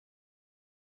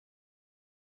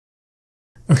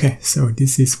Okay, so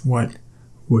this is what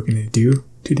we're gonna do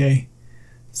today.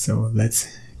 So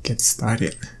let's get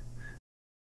started.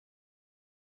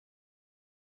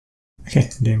 Okay,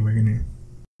 then we're gonna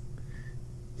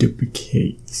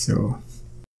duplicate. So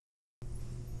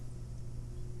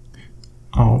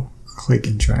I'll click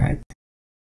and drag.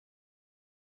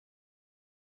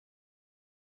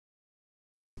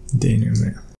 Then I'm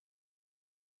gonna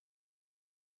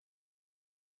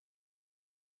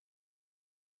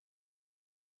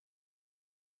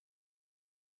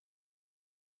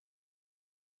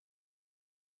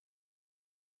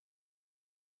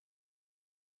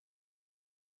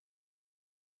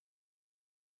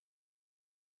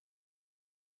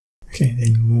okay,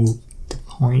 then move the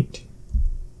point.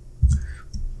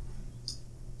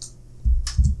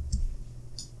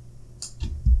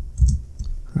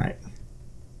 Right.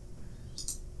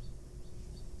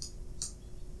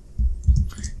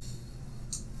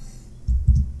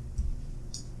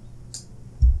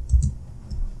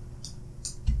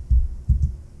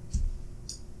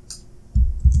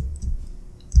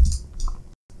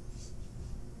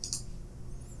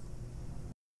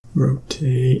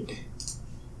 Rotate.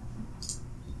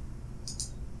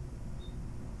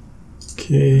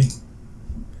 Okay.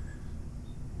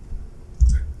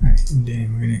 Alright, and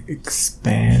then we're gonna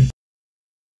expand.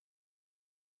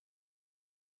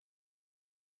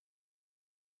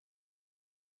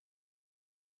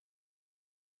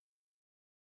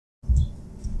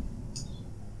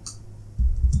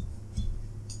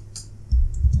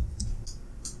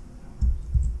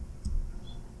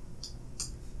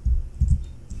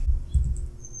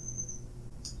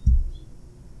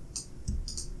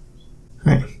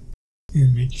 Right,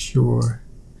 and make sure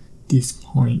these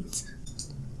points.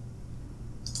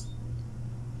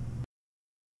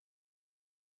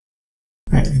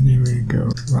 Right, and then we're gonna go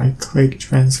right click,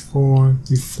 transform,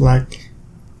 reflect,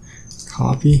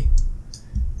 copy.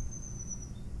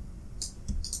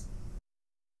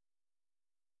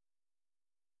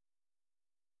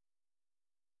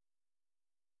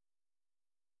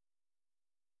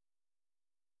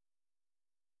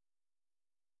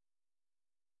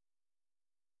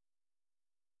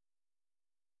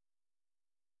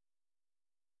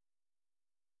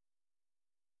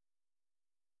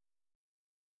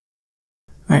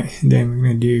 Right, and then we're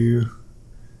gonna do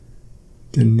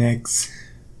the next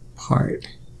part,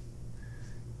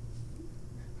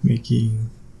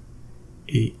 making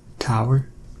a tower.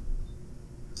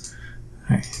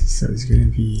 Alright, so it's gonna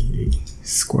be a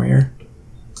square.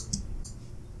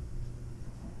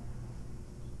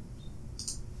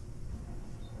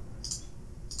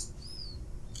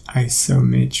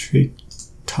 Isometric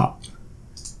top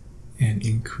and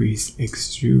increase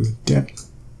extrude depth.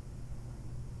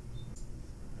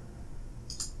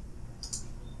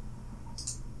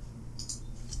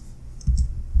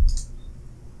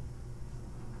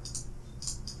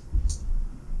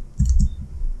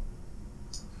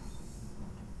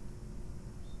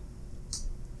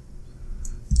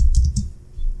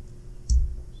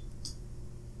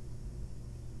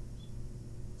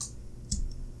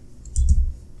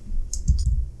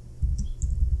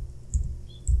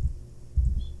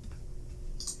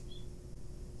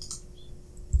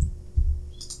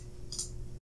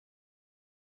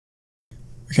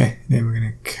 Okay, then we're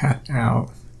gonna cut out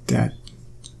that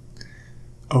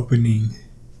opening.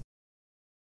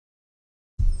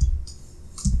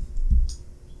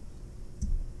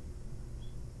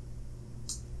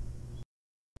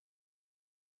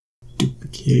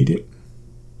 Duplicate it.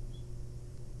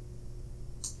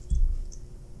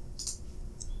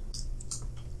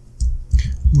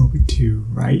 Move it to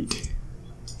right.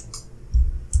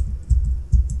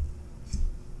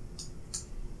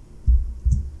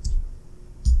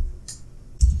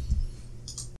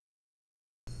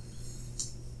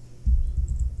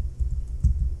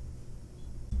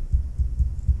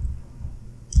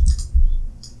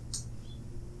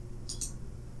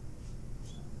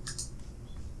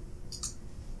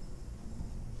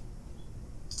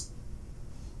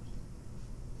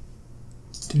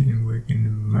 Then we're gonna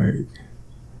merge.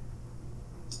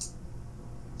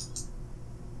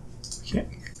 Okay.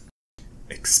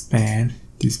 Expand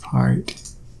this part.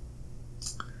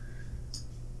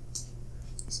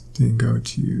 Then go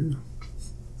to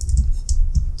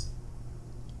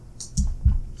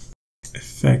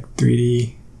Effect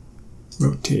 3D,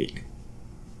 rotate.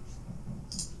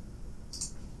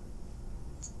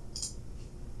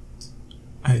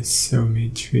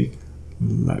 Isometric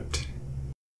left.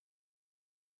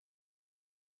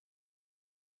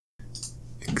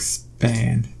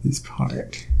 Expand this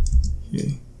part.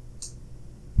 Okay.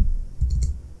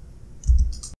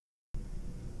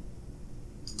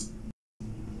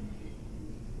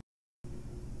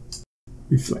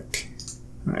 reflect.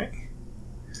 Alright.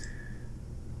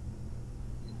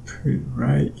 Put it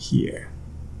right here.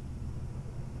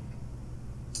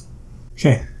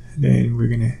 Okay, then we're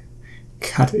gonna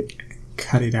cut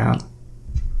it out.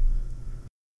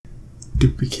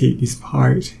 Duplicate this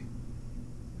part.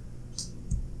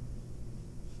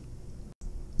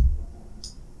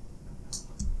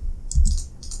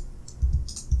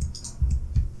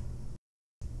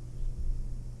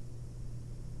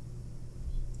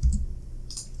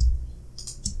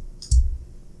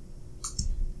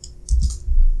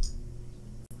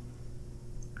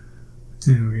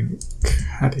 And we're going to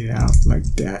cut it out like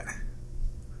that.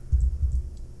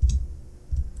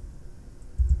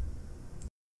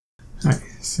 Alright,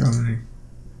 so I'm going to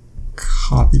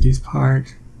copy this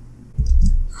part,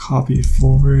 copy it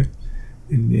forward,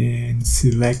 and then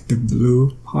select the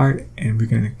blue part, and we're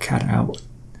going to cut out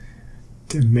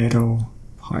the middle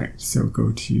part. So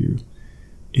go to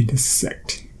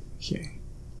intersect. Okay.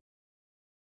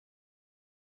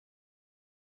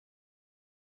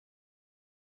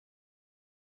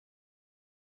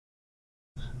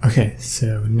 Okay,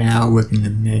 so now we're going to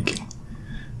make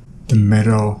the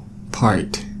middle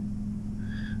part.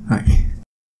 Alright,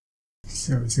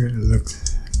 so it's going to look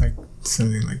like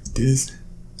something like this.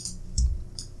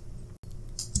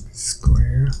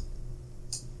 Square.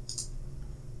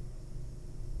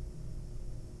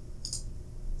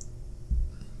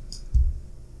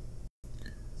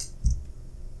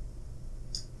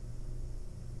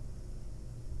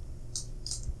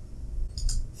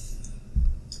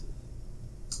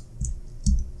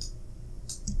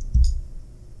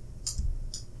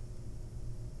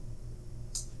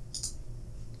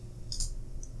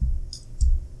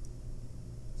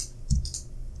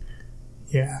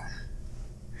 Yeah,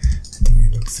 I think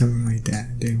it looks something like that.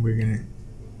 And then we're gonna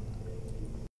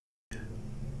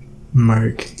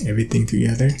merge everything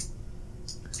together.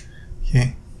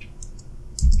 Okay.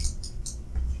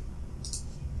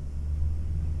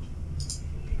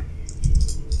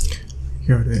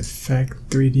 Go to Effect,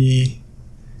 3D,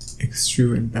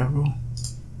 Extrude and Bevel,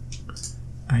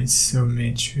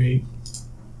 Isometric,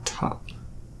 Top,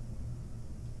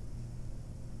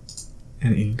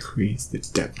 and increase the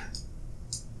depth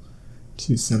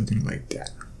to something like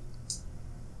that.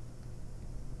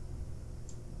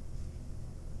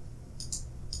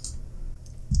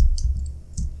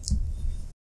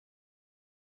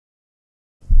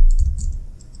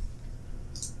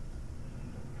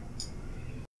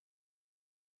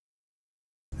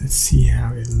 Let's see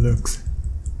how it looks.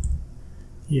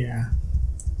 Yeah.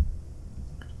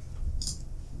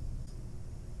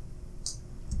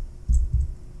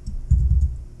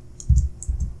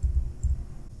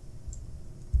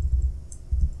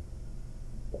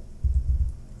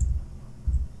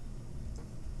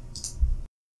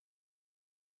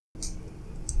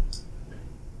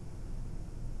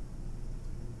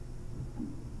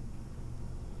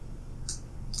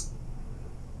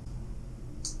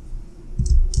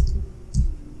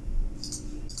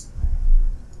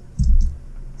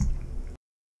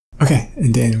 Okay,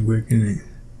 and then we're gonna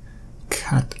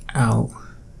cut out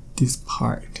this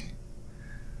part.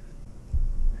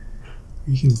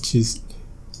 We can just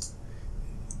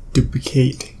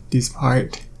duplicate this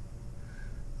part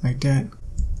like that.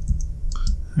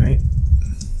 Alright.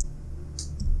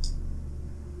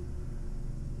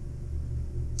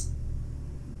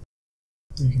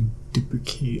 We can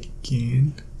duplicate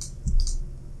again.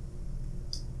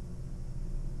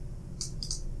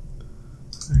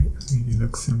 Alright, maybe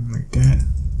look something like that.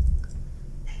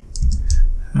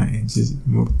 Alright, and just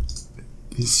move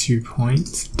these 2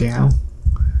 points down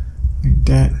like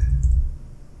that.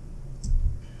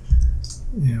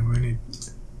 And we're gonna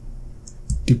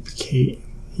duplicate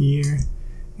here,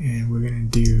 and we're gonna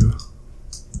do,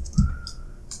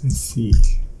 let's see,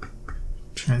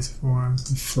 transform,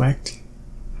 reflect.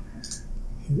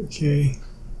 Okay.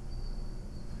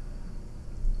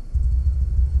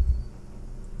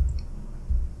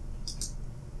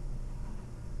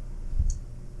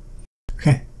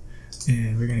 Okay,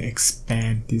 and we're gonna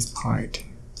expand this part.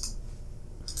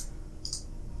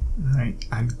 Alright,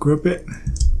 ungroup it.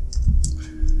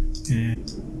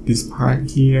 And this part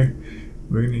here,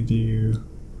 we're gonna do,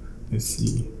 let's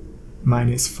see,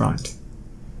 minus front.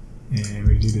 And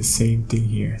we do the same thing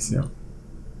here, so.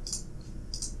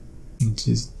 And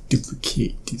just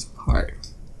duplicate this part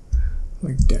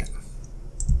like that.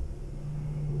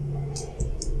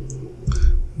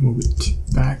 Move it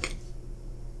back.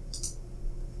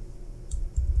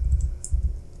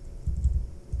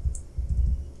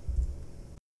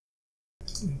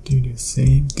 Do the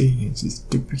same thing and just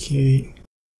duplicate.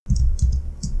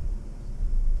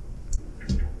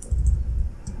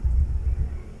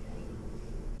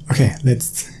 Okay,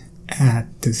 let's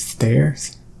add the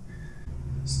stairs.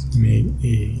 Let's make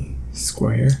a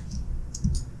square.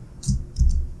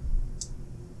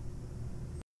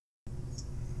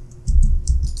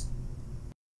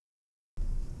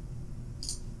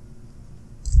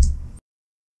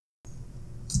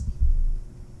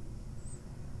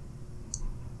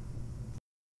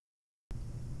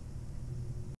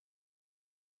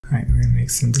 Alright, we're gonna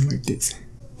make something like this.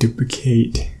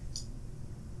 Duplicate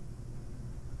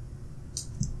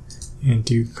and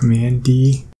do Command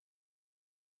D.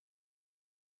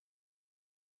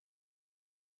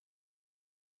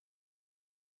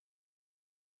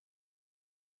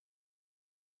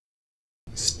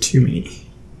 It's too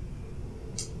many.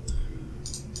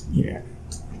 Yeah,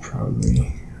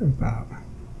 probably about.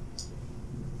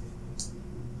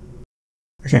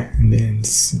 Okay, and then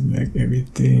select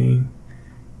everything,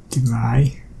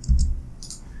 divide,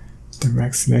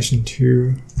 direct selection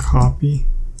to copy,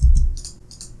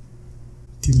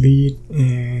 delete,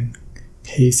 and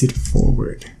paste it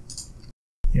forward.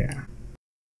 Yeah.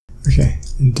 Okay,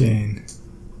 and then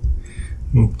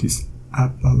move this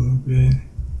up a little bit.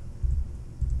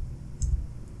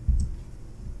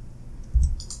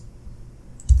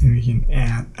 And we can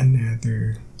add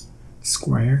another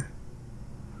square.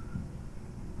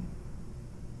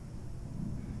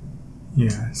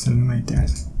 Yeah, something like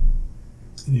that.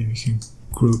 And then we can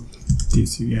group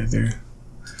these together.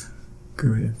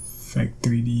 Go to Effect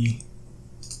 3D.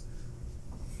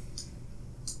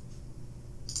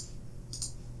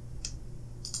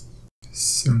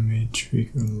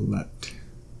 Isometric left.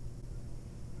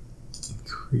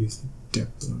 Increase the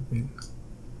depth a little bit.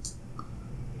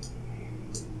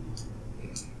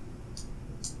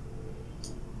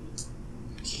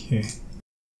 Okay.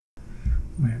 I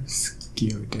might have to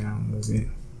scale down a little bit.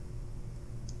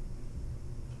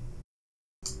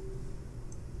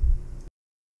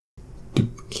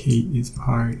 Duplicate this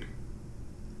part.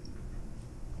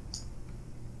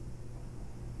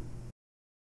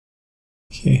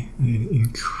 Okay, and then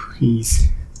increase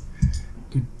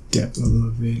the depth a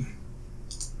little bit.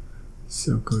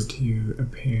 So go to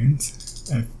Appearance,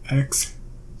 FX,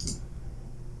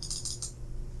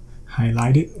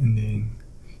 highlight it, and then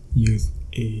use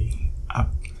a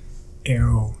up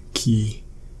arrow key.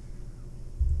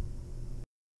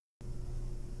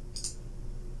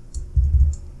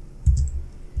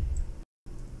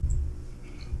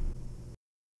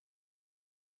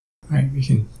 Alright, we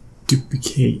can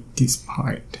duplicate this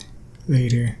part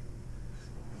later.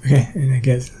 Okay, and I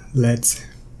guess let's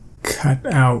cut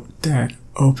out that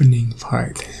opening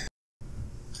part.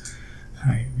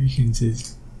 Alright, we can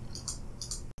just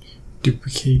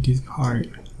duplicate this part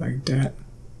like that.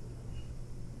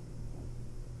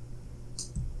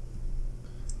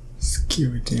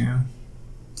 Scale it down.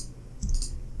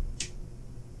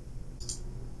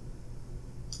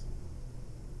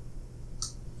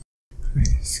 Alright,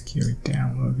 scale it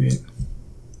down a little bit.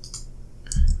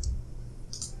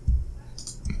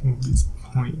 Move this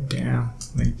point down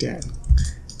like that.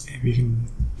 And we can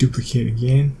duplicate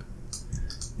again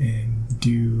and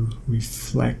do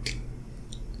reflect.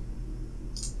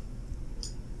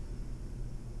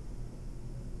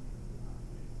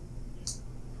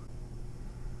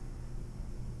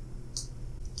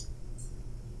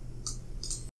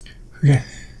 Okay.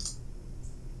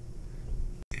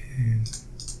 And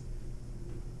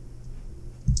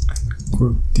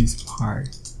ungroup this part.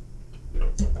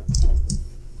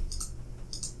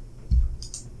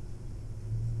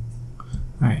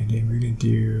 Alright, then we're gonna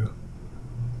do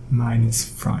minus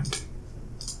front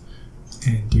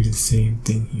and do the same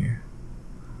thing here.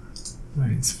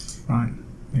 Minus front,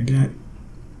 like that.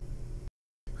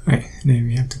 Alright, then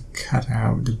we have to cut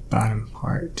out the bottom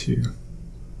part too.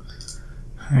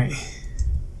 Alright,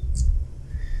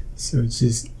 so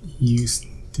just use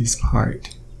this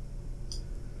part.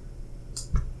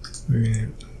 We're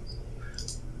gonna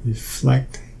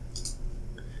reflect.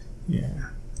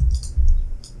 Yeah.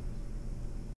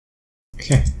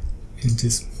 Okay, and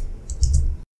just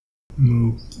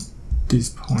move this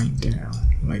point down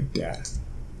like that.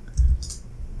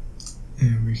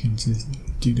 And we can just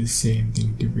do the same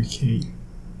thing, duplicate.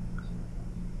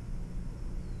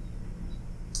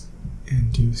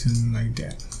 And do something like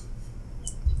that.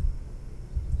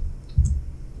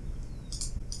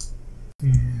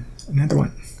 And another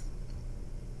one.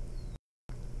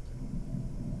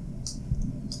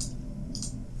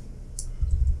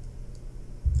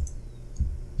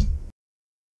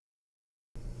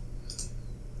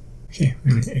 Okay,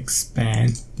 we're going to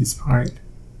expand this part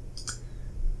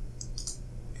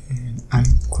and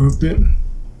ungroup it.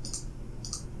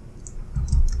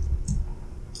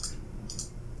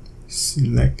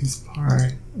 select this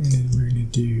part, and then we're gonna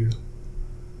do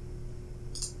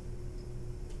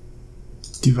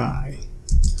divide.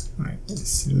 Alright, let's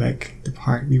select the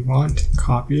part we want,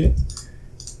 copy it,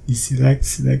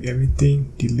 select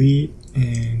everything, delete,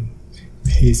 and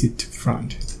paste it to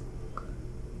front.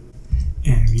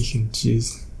 And we can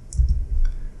just,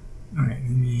 alright, let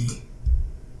me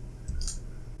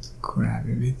grab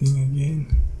everything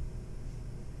again.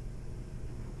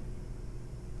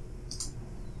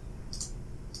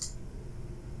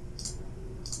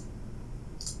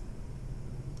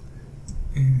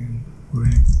 And we're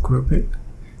going to group it,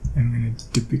 and we're going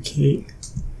to duplicate,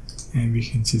 and we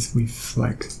can just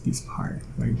reflect this part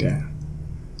like that.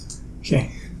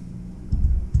 Okay.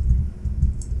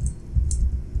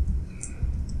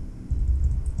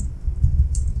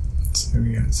 So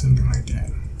we got something like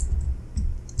that.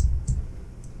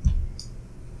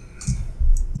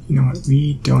 You know what,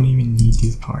 we don't even need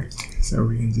this part, so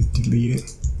we can just delete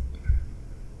it.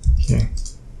 Okay.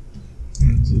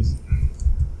 And just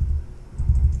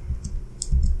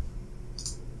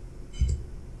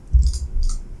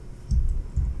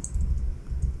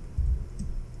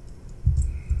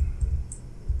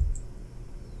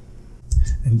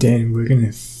and then we're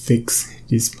gonna fix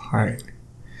this part,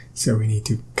 so we need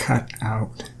to cut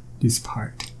out this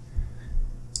part.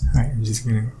 Alright, I'm just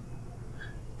gonna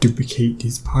duplicate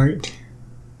this part.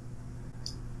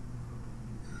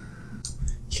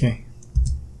 Okay.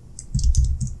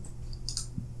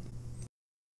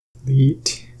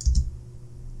 Delete.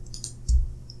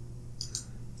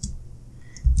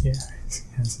 Yeah, it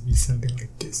has to be something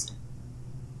like this.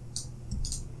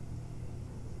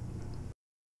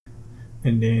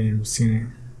 And then I'm just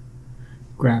gonna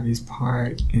grab this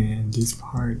part, and this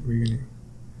part we're gonna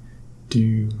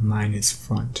do minus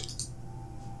front.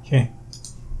 Okay.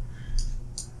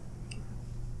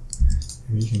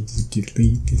 And we can just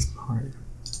delete this part.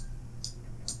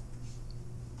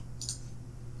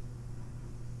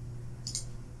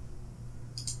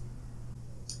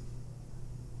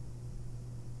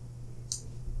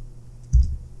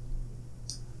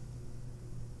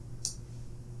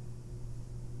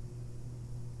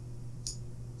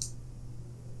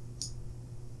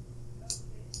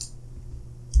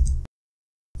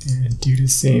 And do the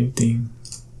same thing,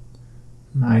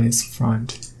 minus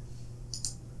front,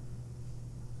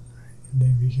 and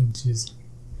then we can just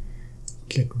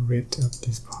get rid of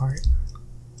this part.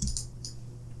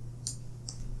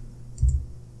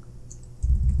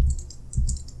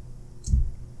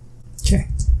 Okay,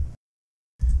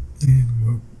 and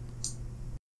we'll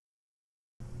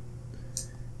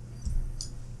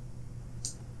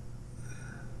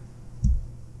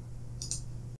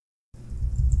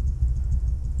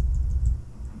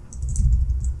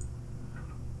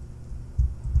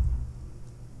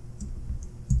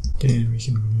then we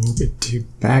can move it to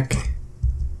back.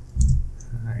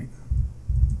 Alright,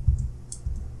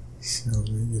 so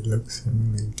it looks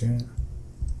something like that.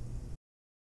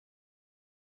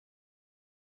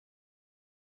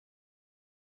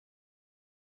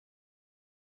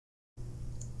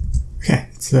 Okay,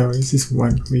 so this is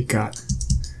what we got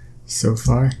so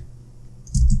far.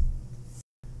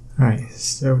 Alright,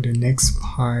 so the next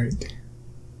part,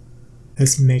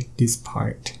 let's make this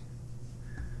part.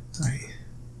 Alright.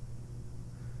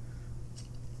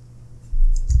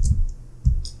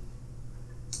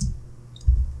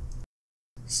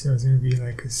 So it's going to be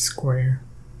like a square.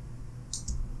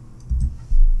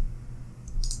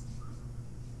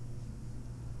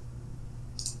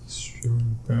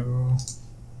 Strong bevel.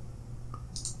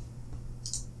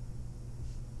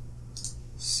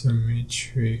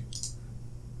 Symmetric.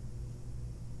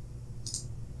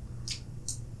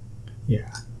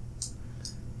 Yeah.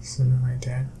 Something like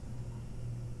that.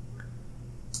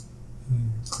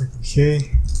 And click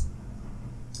OK.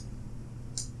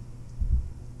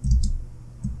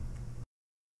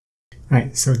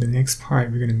 Alright, so the next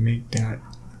part, we're going to make that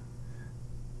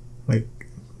like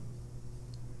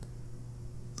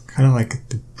kind of like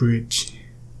the bridge.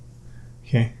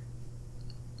 Okay.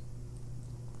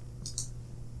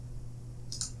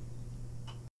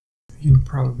 You can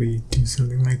probably do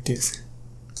something like this.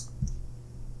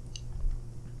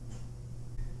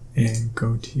 And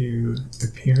go to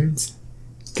Appearance,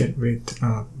 get rid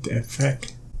of the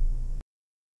effect.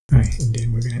 Alright, and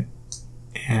then we're going to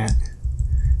add,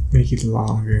 make it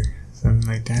longer, something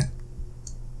like that.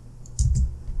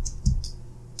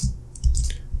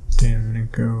 Then I'm going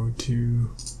to go to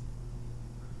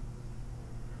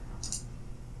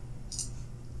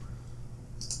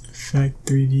Effect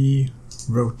 3D,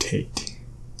 Rotate.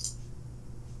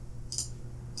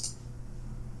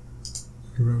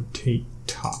 Rotate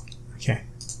top. Okay.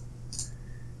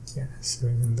 Yeah, so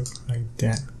it can look like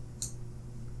that.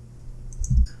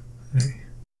 Right.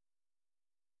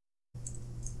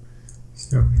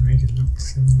 So we make it look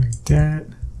something like that.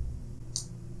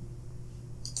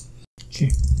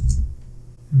 Okay.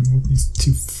 And move this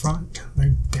to front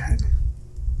like that.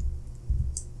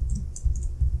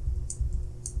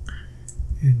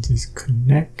 And just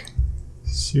connect,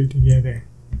 sew together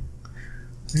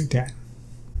like that.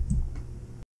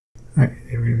 Alright,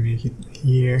 then we're gonna make it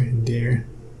here and there.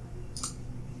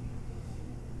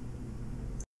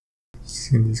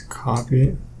 So just copy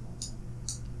it.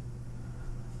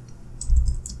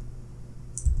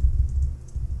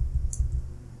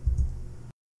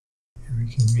 And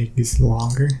we can make this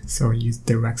longer, so use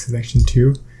direct selection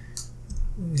tool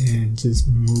and just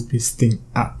move this thing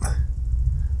up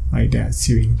like that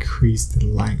to increase the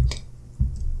length.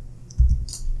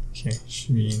 Okay,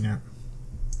 should be enough.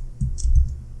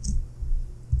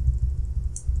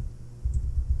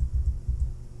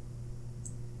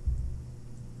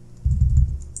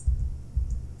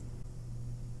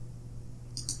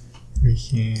 We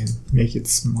can make it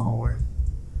smaller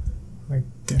like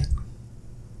that.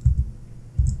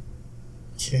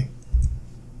 Okay.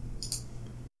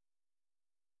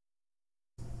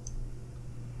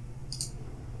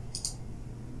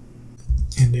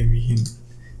 And then we can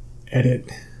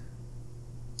edit.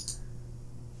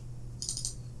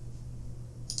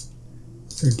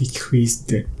 So decrease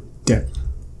the depth,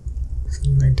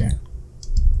 something like that.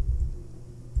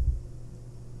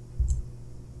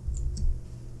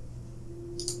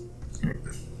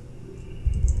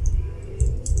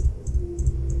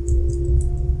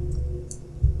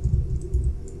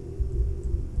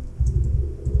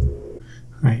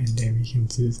 Alright, and then we can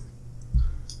just,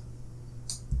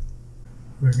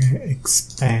 we're going to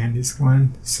expand this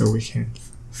one so we can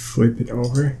flip it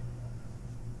over.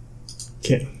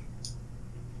 Okay.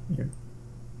 Yep.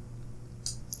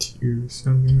 To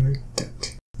something like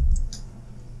that.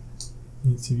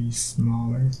 Needs to be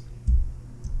smaller.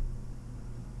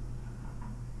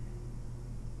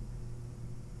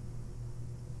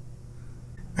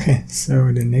 Okay,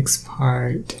 so the next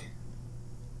part,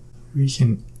 we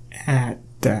can add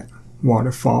that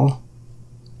waterfall.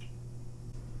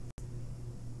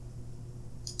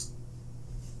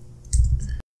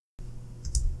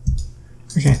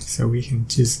 Okay, so we can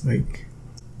just like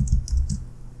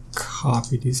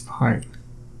copy this part,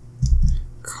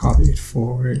 copy it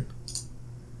forward,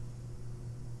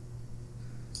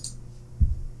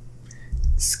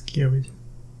 scale it,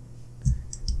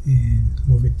 and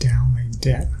move it down like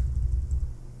that.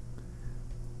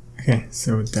 Okay,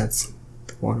 so that's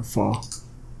the waterfall.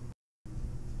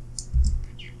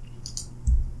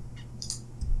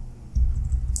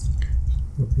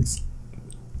 Move this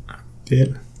a bit.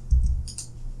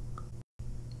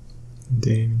 And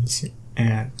then we need to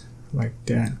add like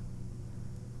that.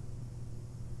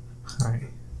 Alright.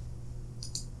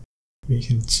 We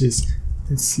can just,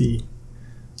 let's see,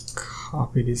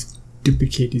 copy this,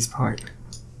 duplicate this part.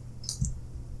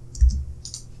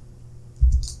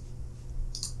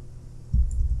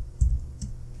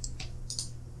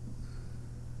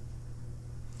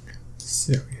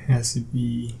 So it has to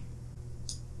be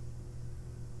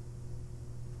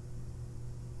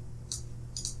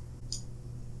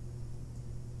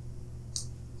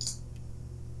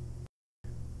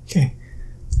okay.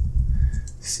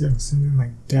 So something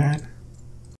like that.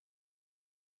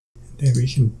 And then we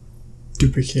can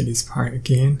duplicate this part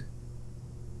again.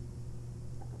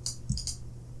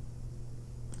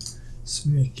 So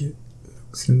make it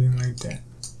look something like that.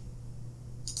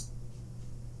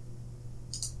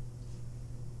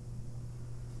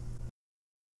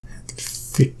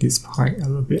 Fit this part a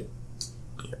little bit.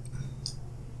 Yep.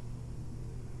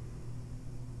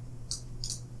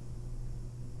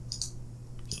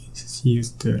 Just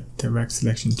use the direct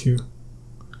selection tool.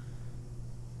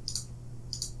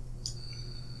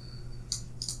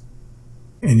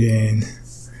 And then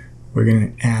we're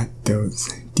going to add those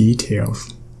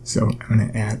details. So I'm going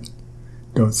to add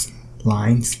those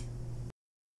lines.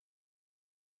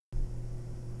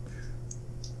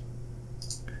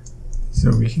 So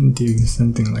we can do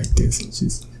something like this.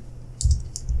 Just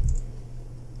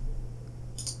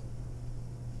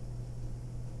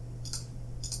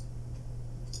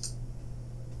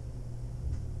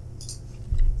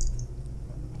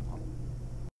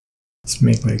let's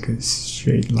make like a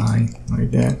straight line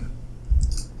like that.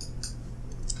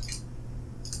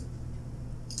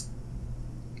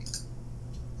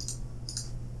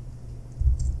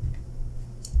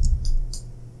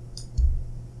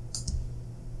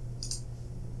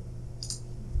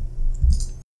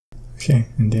 Okay,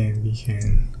 and then we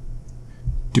can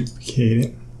duplicate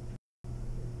it.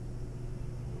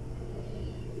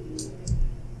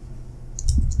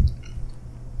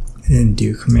 then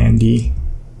do Command D.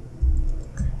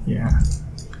 Yeah,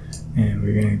 and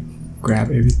we're gonna grab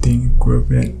everything,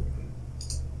 group it,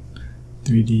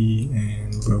 3D,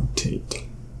 and rotate.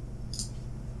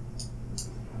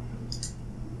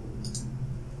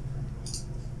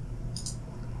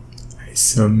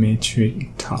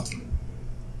 Isometric top.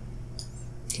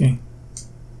 Okay.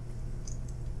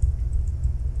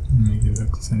 Make it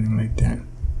look something like that.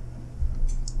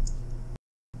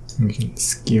 We can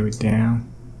scale it down.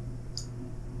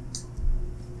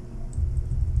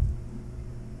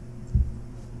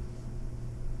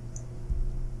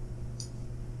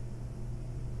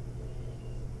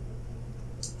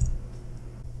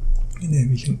 And then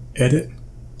we can edit,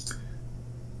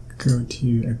 go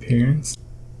to appearance.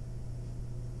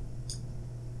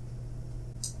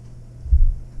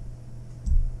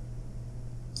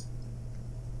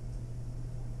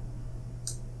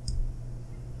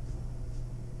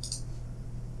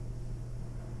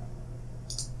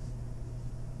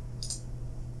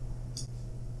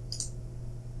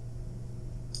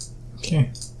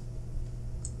 Okay,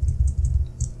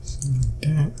 something like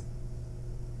that.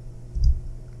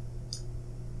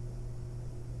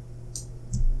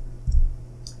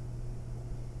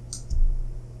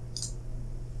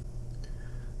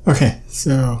 Okay,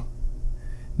 so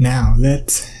now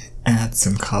let's add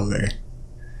some color.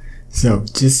 So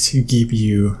just to give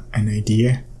you an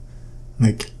idea,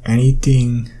 like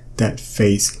anything that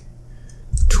face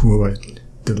toward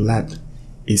the left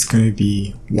is going to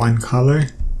be one color,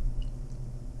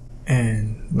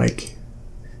 and like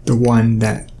the one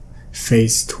that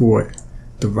face toward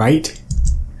the right,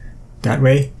 that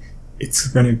way, it's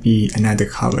going to be another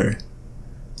color.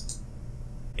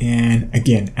 And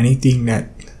again, anything that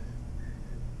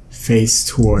face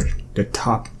toward the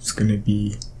top is going to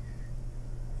be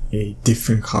a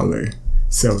different color.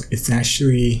 So it's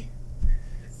actually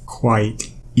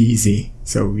quite easy.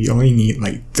 So we only need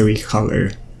like 3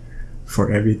 colors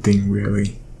for everything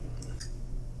really.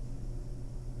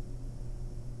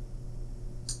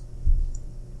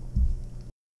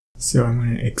 So I'm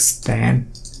going to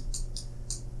expand.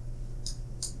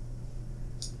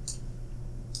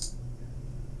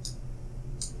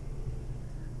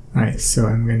 Alright, so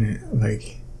I'm going to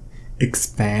like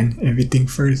expand everything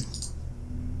first.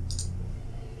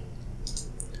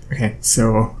 Okay,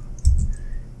 so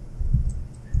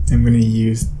I'm going to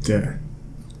use the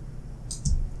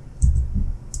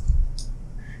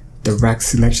direct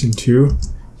selection tool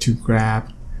to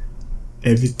grab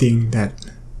everything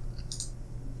that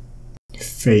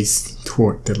face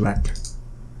toward the left.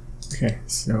 Okay,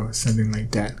 so something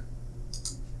like that.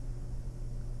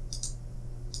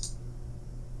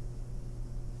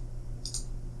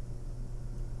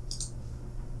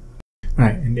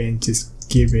 Alright, and then just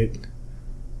give it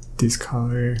this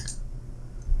color,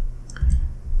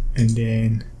 and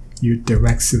then use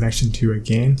direct selection tool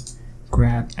again,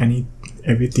 grab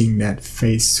everything that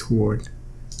face toward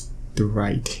the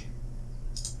right,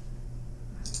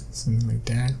 something like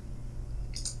that.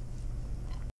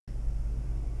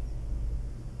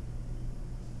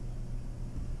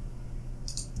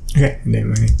 Okay, and then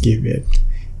we're going to give it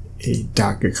a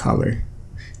darker color,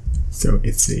 so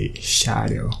it's a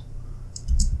shadow.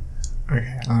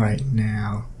 Okay, alright,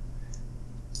 now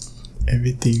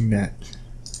everything that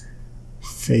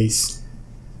face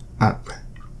up,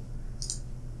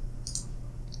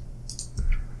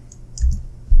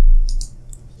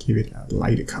 give it a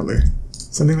lighter color,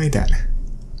 something like that.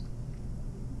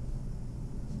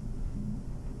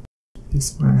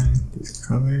 This one, this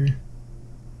color.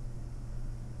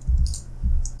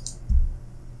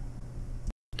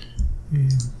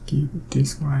 And give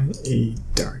this one a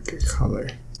darker color.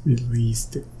 Release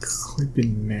the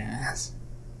clipping mask.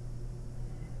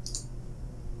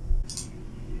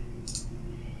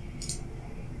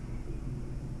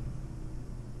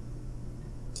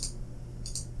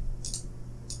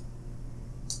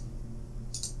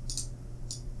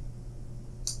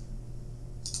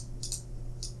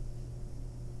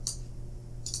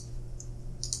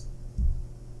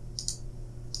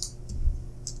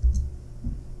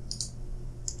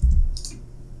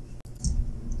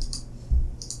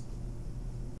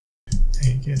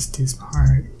 I guess this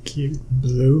part, keep it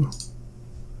blue,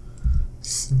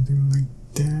 something like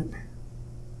that.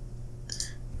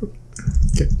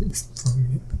 Get this from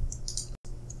it.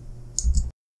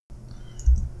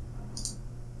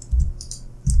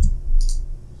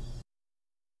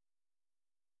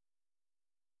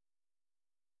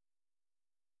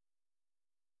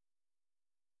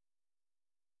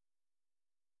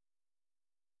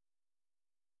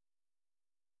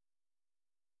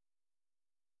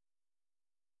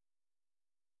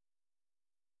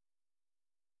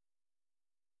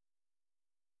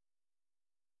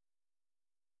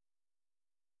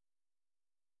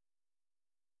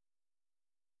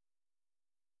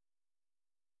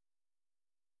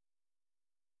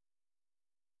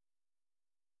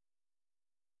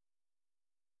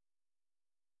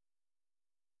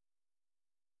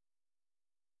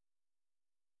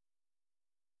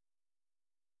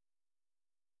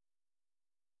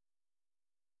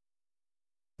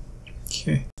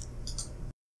 Okay,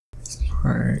 this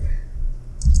part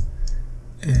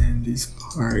and this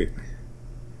part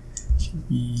can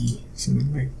be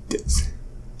something like this.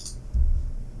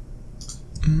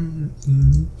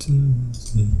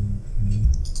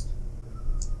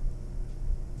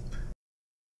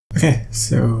 Okay,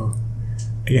 so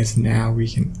I guess now we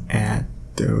can add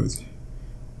those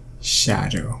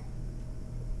shadow.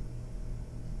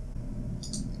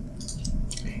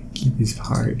 Keep this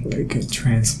part like a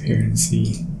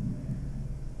transparency.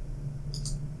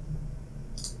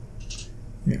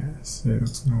 Yeah, so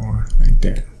it's more like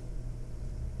that.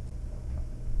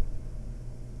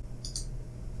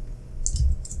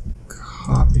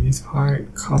 Copy this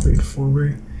part, copy it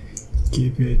forward,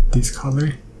 give it this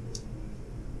color,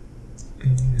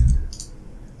 and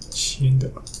change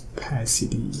the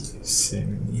opacity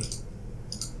 70,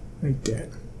 like that.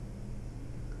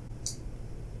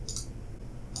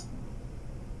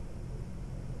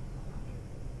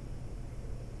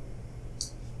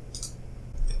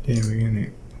 Then we're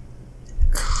gonna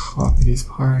copy this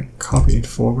part, copy it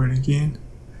forward again,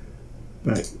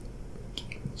 but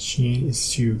change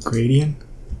is to gradient.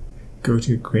 Go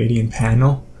to gradient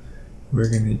panel. We're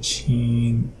gonna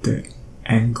change the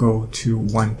angle to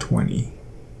 120.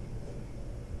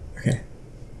 Okay.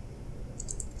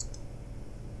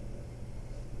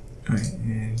 Alright,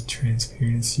 and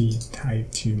transparency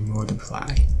type to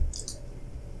multiply.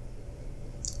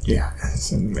 Yeah,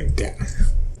 something like that.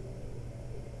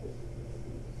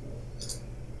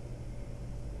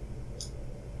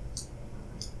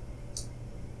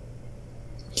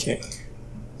 Okay,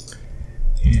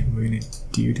 and we're gonna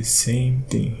do the same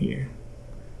thing here.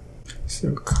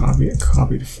 So copy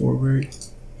it forward,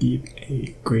 give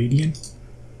a gradient,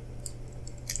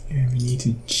 and we need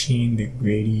to change the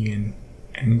gradient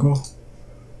angle.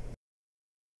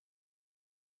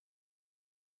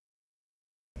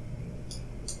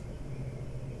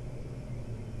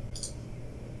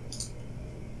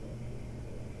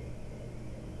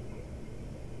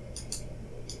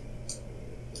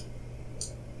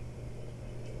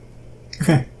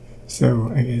 Okay,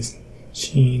 so I guess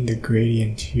change the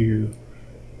gradient to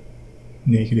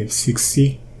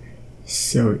 -60,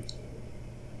 so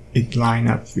it line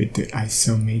up with the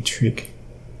isometric,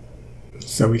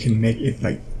 so we can make it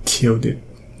like tilted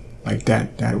like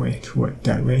that way, toward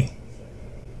that way.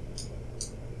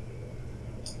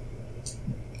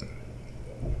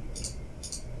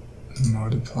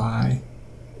 Multiply,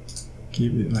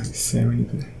 give it like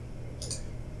 70%,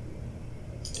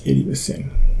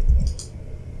 80%.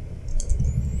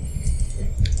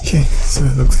 Okay, so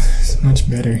it looks much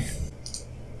better.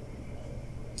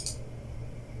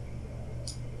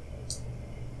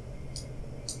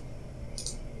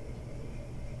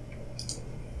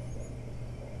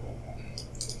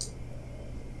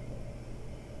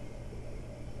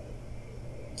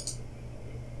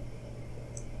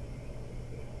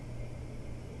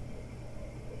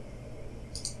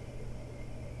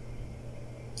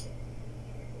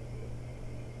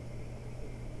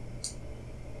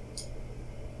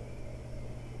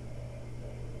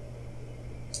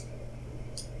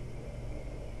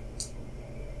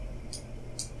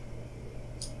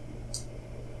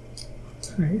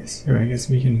 Alright, so I guess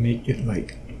we can make it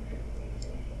like,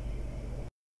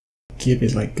 give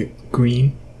it like a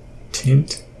green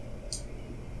tint.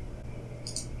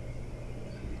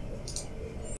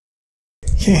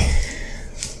 Okay,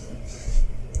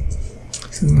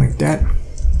 something like that.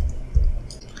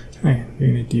 Alright, we're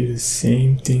gonna do the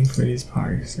same thing for this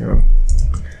part. So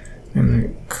I'm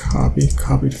gonna copy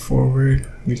it forward.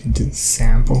 We can do the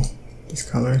sample, this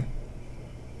color.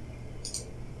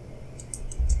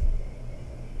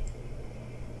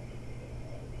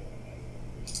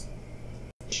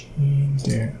 Change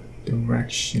the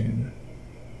direction.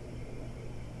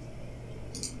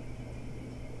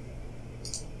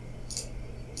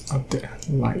 Of the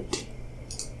light.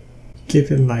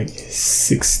 Give it like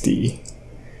 60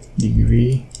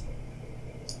 degree.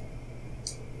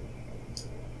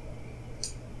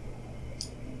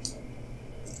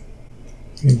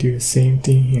 And do the same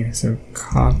thing here. So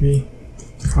copy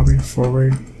it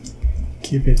forward,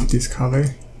 give it this color.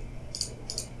 It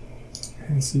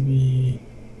has to be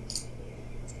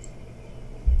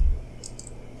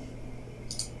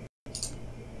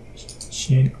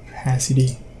change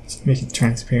opacity to make it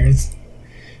transparent.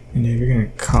 And then we're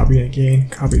gonna copy it again,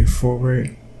 copy it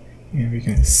forward, and we're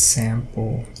gonna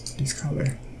sample this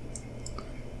color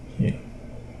here.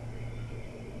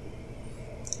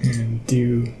 And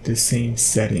do the same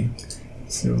setting.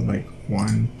 So like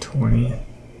 120.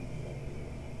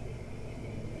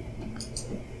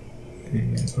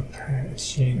 And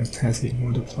change opacity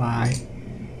multiply.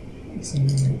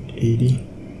 something like 80.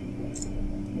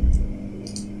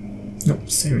 Nope,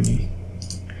 70.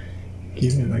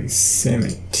 Give it like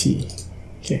 70.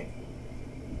 Okay.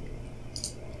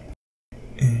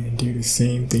 And do the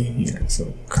same thing here.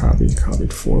 So copy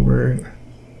it forward.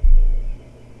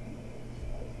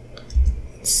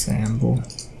 Sample.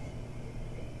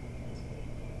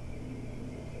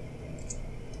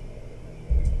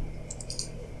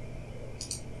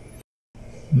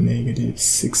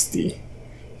 -60.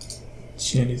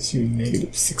 Change it to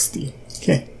 -60.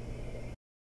 Okay.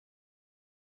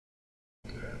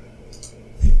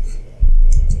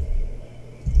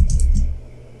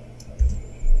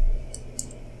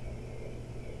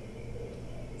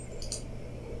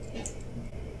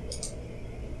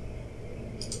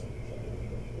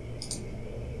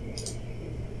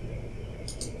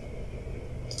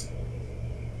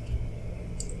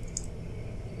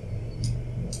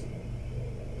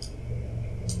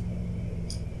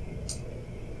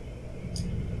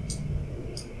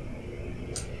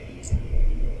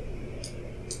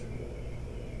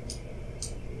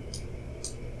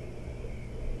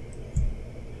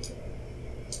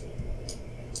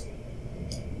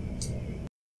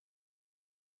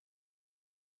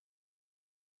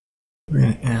 We're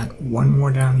going to add one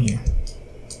more down here.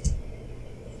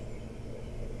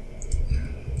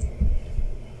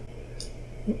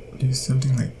 Do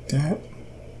something like that.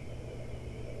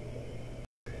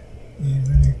 And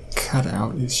we're going to cut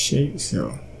out this shape,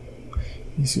 so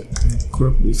you should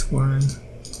group this one.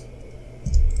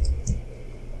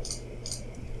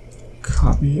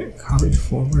 Copy it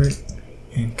forward,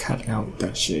 and cut out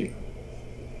that shape.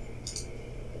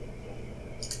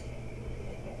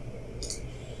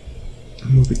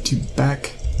 Move it to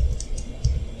back,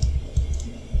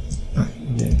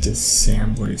 and then just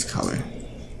sample its color.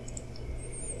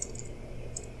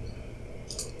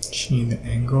 Change the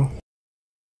angle.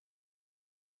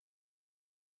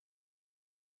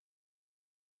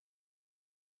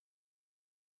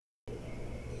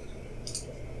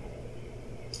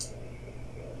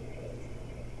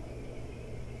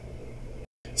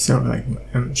 So like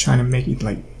I'm trying to make it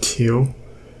like tilt,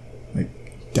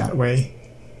 like that way.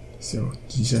 So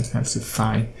you just have to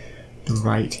find the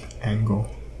right angle.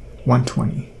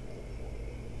 120.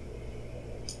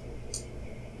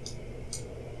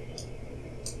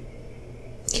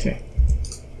 Okay.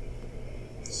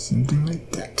 Something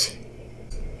like that.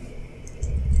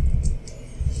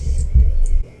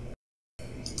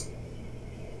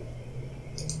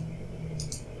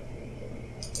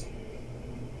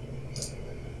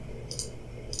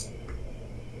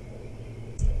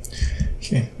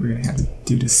 Okay, we're gonna have to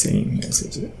do the same here. So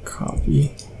just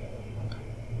copy.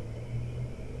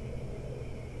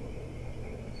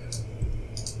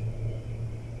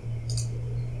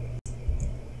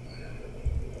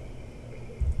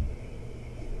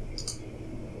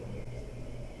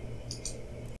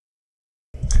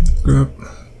 Group.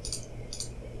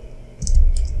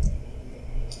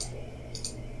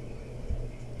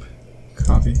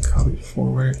 Copy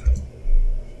forward.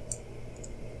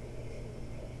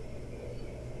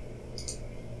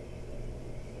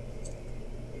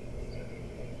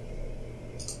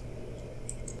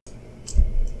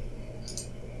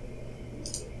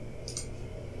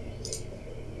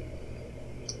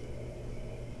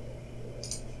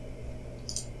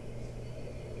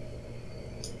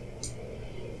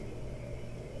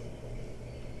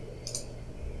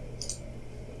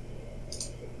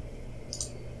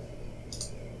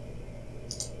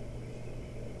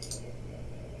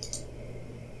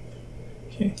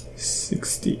 Okay,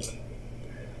 60.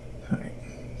 All right.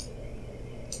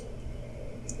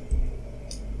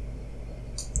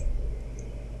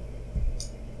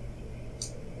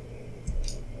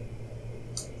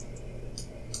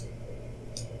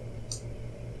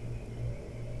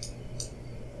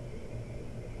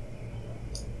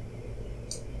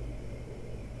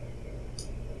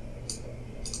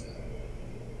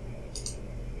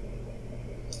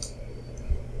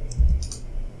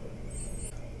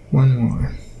 One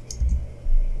more.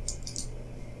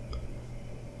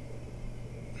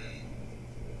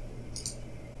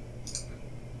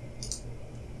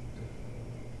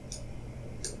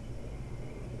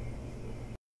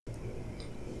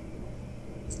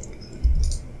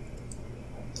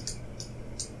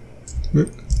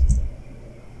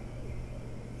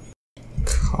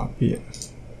 Copy it.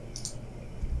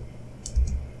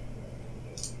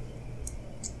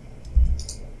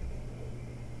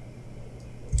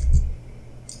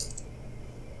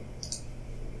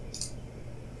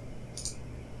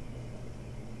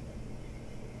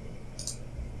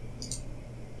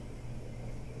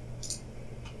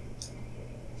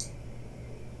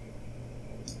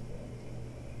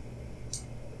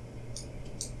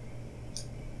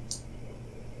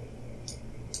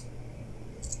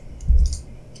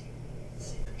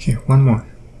 one more.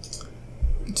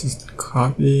 Just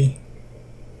copy,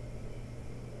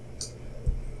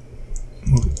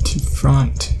 move it to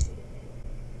front.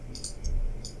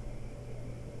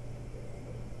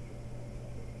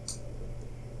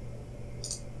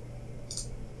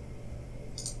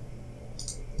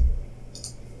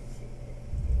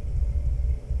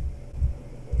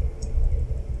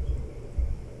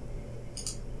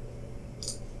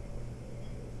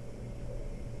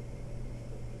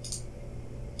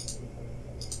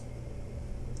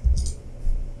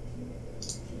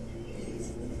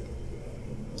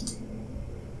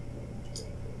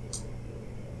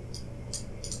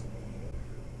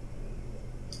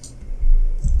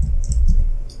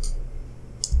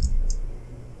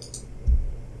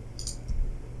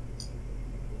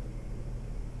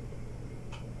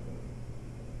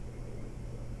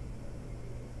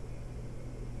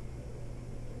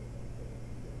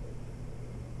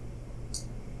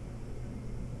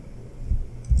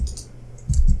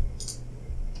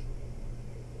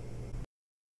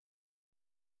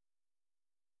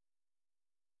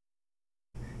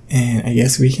 And I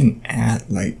guess we can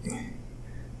add like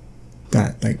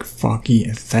that like foggy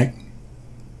effect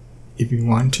if you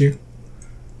want to.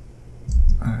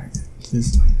 Alright,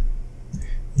 just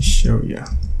show you.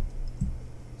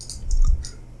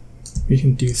 We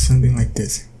can do something like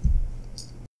this.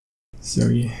 So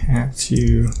you have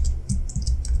to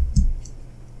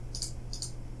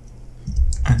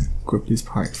ungroup this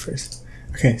part first.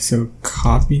 Okay, so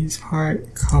copy this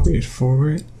part, copy it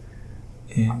forward,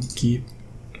 and keep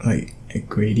like a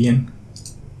gradient,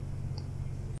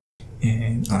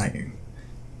 and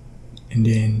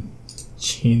then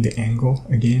change the angle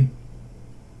again.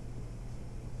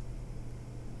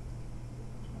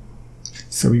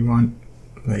 So we want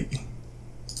like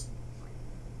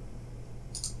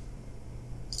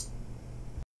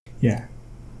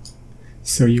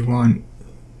so you want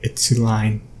it to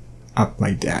line up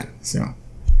like that. So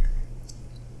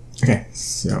okay,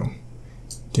 so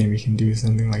then we can do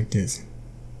something like this.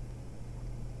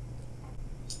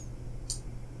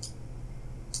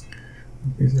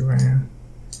 Move this around,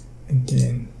 and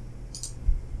then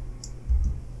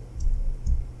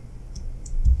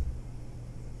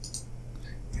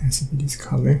it has to be this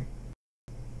color.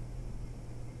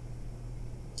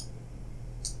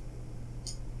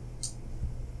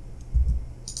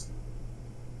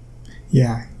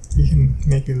 Yeah, you can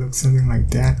make it look something like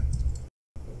that.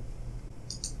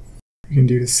 You can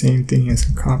do the same thing as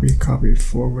a copy it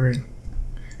forward,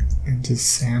 and just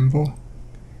sample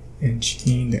and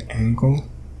change the angle.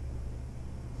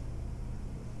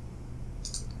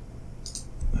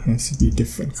 It has to be a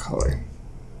different color.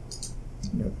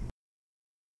 Yep.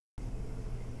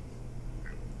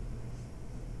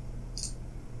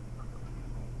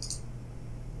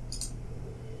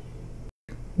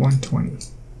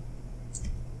 $120.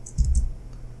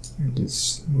 And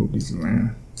just move these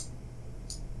around.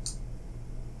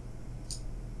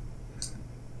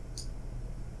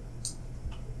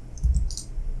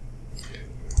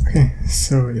 Okay,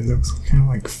 so it looks kind of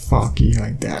like foggy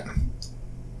like that.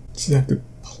 Just have to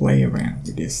play around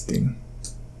with this thing.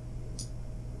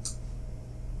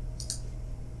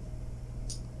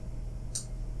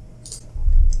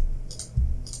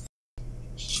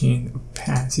 Change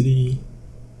opacity,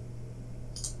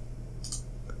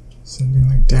 something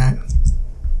like that.